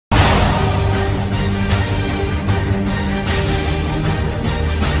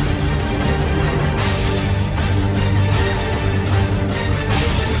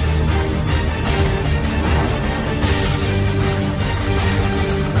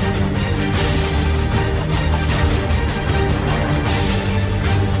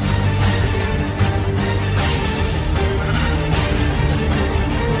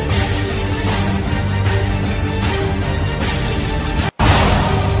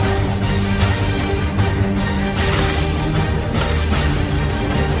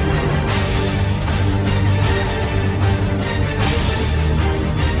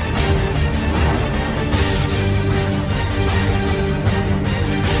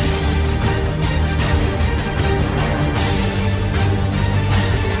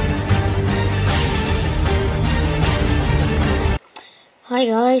Hi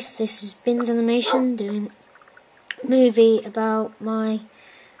guys, this is Bin's Animation doing a movie about my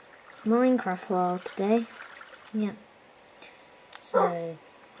Minecraft world today. Yeah. So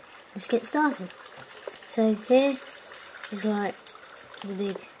let's get started. So here is like the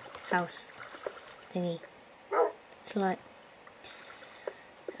big house thingy. It's like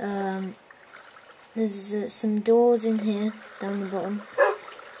there's some doors in here down the bottom.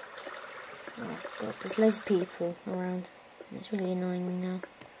 Oh god, there's loads of people around. It's really annoying me now.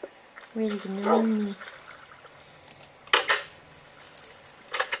 Really annoying me.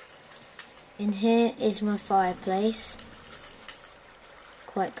 In here is my fireplace.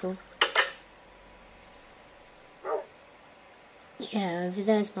 Quite cool. Yeah, over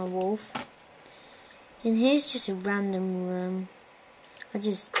there's my wolf. In here's just a random room. I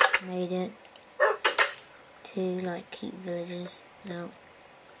just made it to like keep villagers out.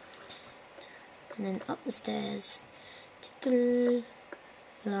 And then up the stairs.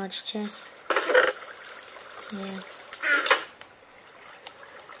 Large chest. Yeah.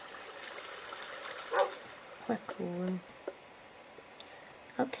 Quite cool room.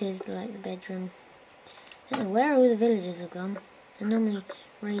 Up here's like the bedroom. I don't know where all the villagers have gone. They're normally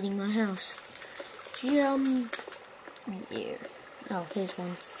raiding my house. Jump! Yeah. Oh, here's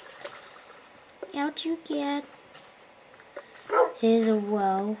one. How'd you get? Here's a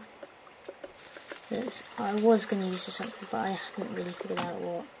well. I was going to use for something, but I haven't really figured out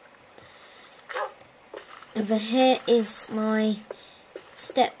what. Over here is my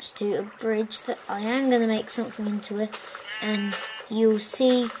steps to a bridge that I am going to make something into it, and you'll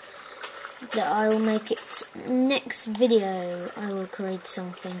see that I will make it next video. I will create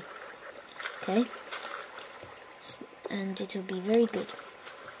something, okay, and it will be very good.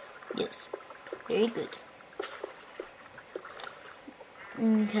 Yes, very good.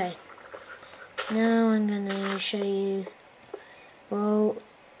 Okay. Now I'm going to show you, well,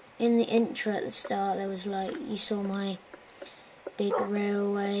 in the intro at the start there was like, you saw my big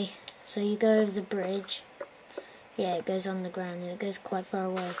railway, so you go over the bridge, yeah, it goes underground and it goes quite far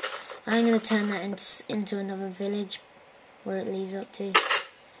away. I'm going to turn that into another village where it leads up to.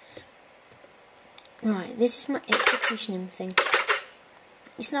 Right, this is my execution thing.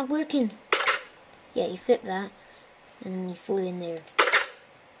 It's not working. Yeah, you flip that and then you fall in there.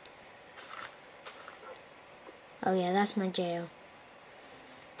 Oh yeah, that's my jail.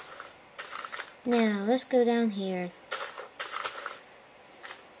 Now, let's go down here.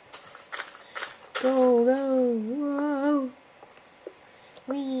 Go, go, whoa.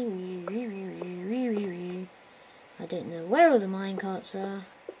 Wee, wee, wee, wee, wee, wee, wee. I don't know where all the minecarts are.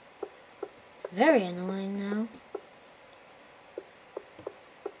 Very annoying now.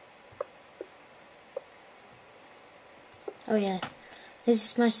 Oh yeah,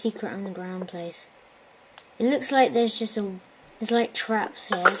 this is my secret underground place. It looks like there's like traps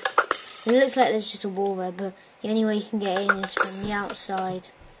here. It looks like there's just a wall there, but the only way you can get in is from the outside.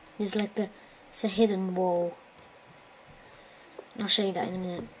 There's like it's a hidden wall. I'll show you that in a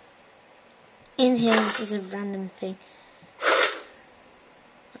minute. In here is a random thing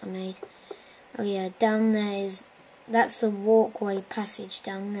I made. Oh yeah, down there that's the walkway passage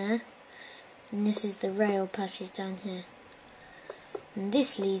down there. And this is the rail passage down here. And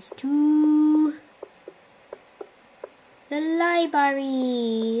this leads to the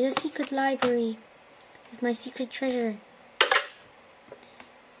library, the secret library with my secret treasure.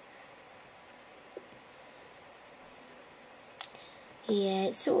 Yeah,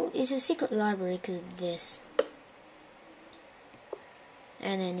 it's a secret library because of this.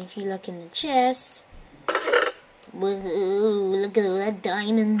 And then if you look in the chest, whoa, look at all that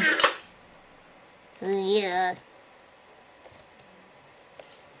diamond. Yeah.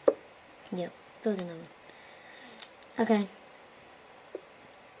 Yep, building them. Okay.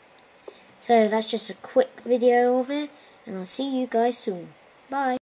 So that's just a quick video of it, and I'll see you guys soon. Bye.